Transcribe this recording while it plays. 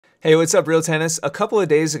Hey, what's up, Real Tennis? A couple of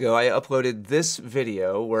days ago, I uploaded this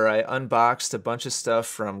video where I unboxed a bunch of stuff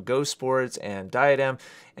from Go Sports and Diadem,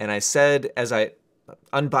 and I said as I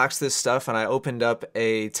unboxed this stuff and I opened up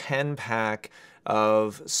a 10-pack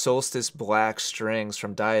of Solstice Black strings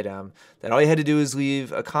from Diadem, that all you had to do is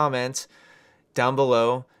leave a comment down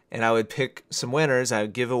below and I would pick some winners. I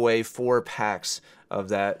would give away 4 packs of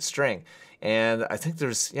that string. And I think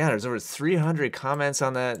there's over 300 comments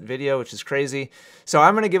on that video, which is crazy. So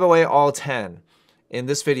I'm going to give away all 10 in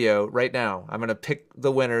this video right now. I'm going to pick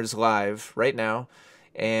the winners live right now,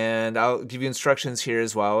 and I'll give you instructions here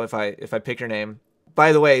as well if I pick your name.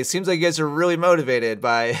 By the way, it seems like you guys are really motivated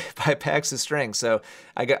by packs of strings, so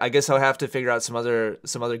I guess I'll have to figure out some other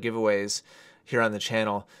giveaways here on the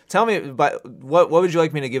channel. Tell me, what would you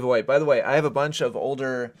like me to give away? By the way, I have a bunch of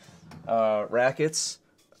older rackets.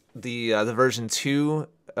 The version 2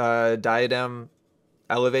 Diadem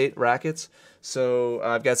Elevate rackets. So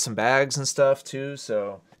I've got some bags and stuff too.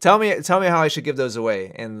 So tell me how I should give those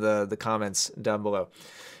away in the comments down below.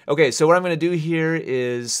 Okay, so what I'm going to do here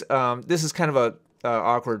is this is kind of a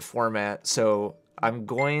awkward format. So I'm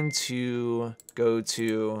going to go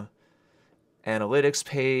to analytics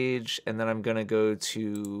page, and then I'm going to go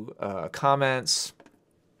to comments.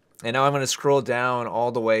 And now I'm going to scroll down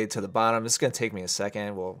all the way to the bottom. This is going to take me a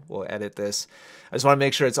second. We'll edit this. I just want to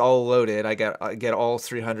make sure it's all loaded. I get all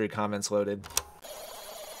 300 comments loaded.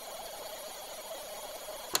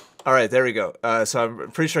 All right, there we go. So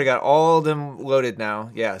I'm pretty sure I got all of them loaded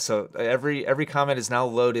now. Yeah, so every comment is now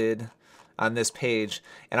loaded on this page.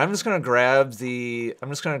 And I'm just going to grab the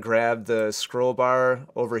scroll bar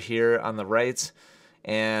over here on the right.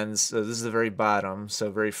 And so this is the very bottom.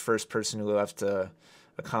 So very first person who left a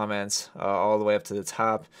comment all the way up to the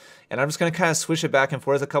top, and I'm just going to kind of switch it back and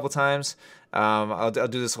forth a couple times. I'll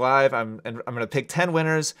do this live. I'm going to pick 10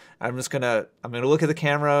 winners. I'm going to look at the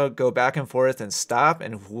camera, go back and forth, and stop.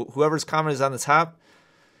 And whoever's comment is on the top.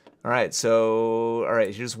 All right. So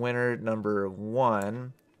here's winner number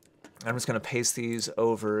 1. I'm just going to paste these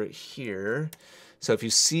over here. So if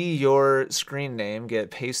you see your screen name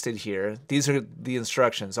get pasted here, these are the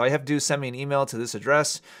instructions. All you have to do is send me an email to this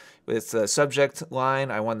address with the subject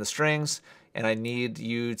line, I won the strings, and I need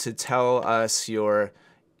you to tell us your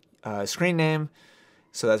screen name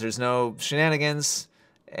so that there's no shenanigans,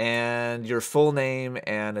 and your full name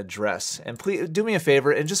and address. And please do me a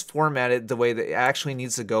favor and just format it the way that it actually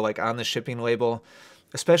needs to go, like on the shipping label,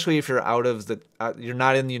 especially if you're you're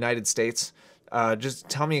not in the United States. Just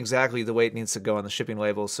tell me exactly the way it needs to go on the shipping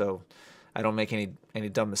label so I don't make any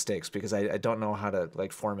dumb mistakes, because I don't know how to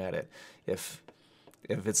format it if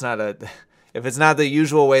it's not the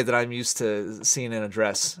usual way that I'm used to seeing an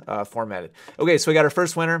address formatted. Okay, so we got our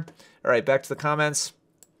first winner. All right, back to the comments.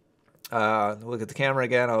 Look at the camera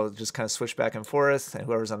again. I'll just kind of switch back and forth, and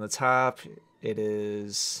whoever's on the top, it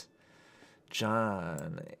is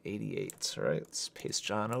John 88. All right, let's paste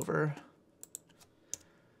John over.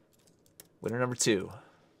 Winner number 2.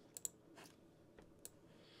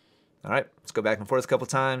 All right, let's go back and forth a couple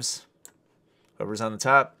times. Whoever's on the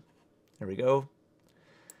top, there we go.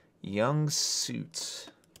 Young Suit.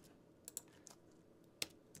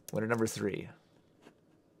 Winner number 3.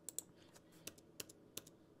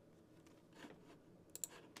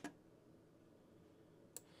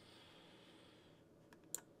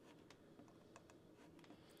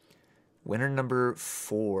 Winner number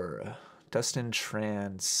 4. Dustin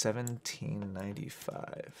Tran,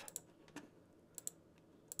 1795.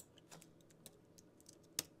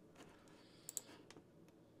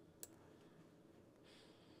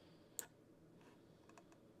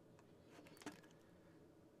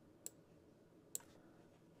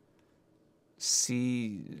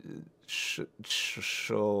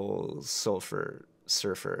 Shoal Surfer.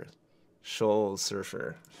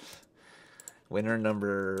 Winner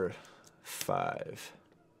number 5.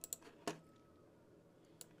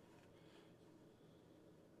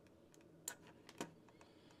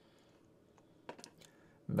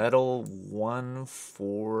 Metal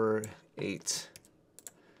 148.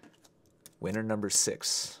 Winner number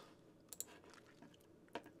 6.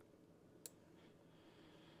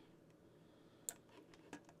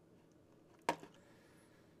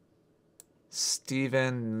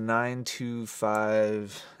 Steven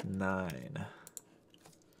 9259.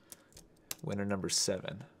 Winner number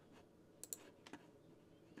 7.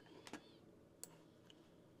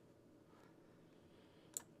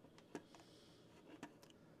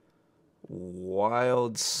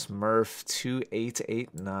 Wild Smurf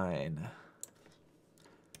 2889.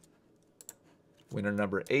 Winner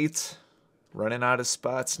number 8. Running out of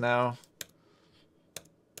spots now.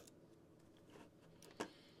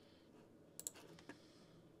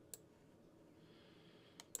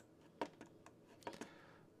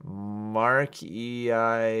 Mark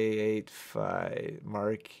EI85.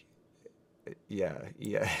 Mark. Yeah.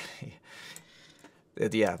 Yeah,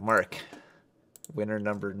 Mark. Winner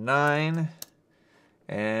number 9.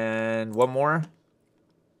 And one more.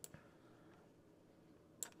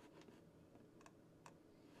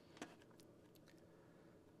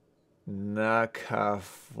 Naka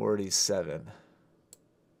 47.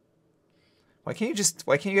 Why can't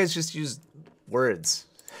you guys just use words?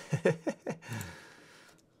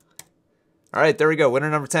 All right, there we go. Winner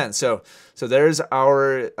number 10. So there's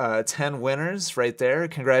our 10 winners right there.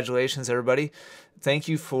 Congratulations, everybody. Thank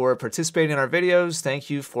you for participating in our videos. Thank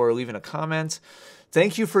you for leaving a comment.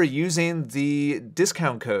 Thank you for using the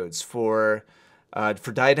discount codes for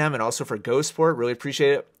Diadem and also for GoSport. Really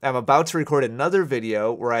appreciate it. I'm about to record another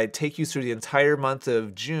video where I take you through the entire month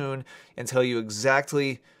of June and tell you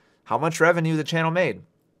exactly how much revenue the channel made.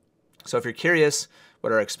 So if you're curious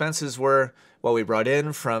what our expenses were, what we brought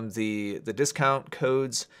in from the discount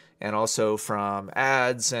codes, and also from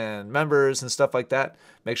ads and members and stuff like that,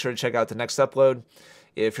 make sure to check out the next upload.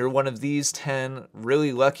 If you're one of these 10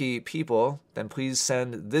 really lucky people, then please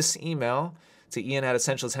send this email to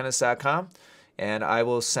ian@essentialtennis.com, and I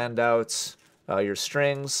will send out your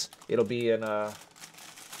strings. It'll be in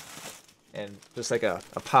just like a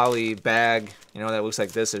poly bag, you know, that looks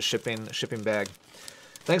like this, a shipping bag.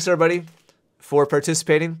 Thanks everybody for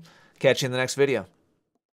participating. Catch you in the next video.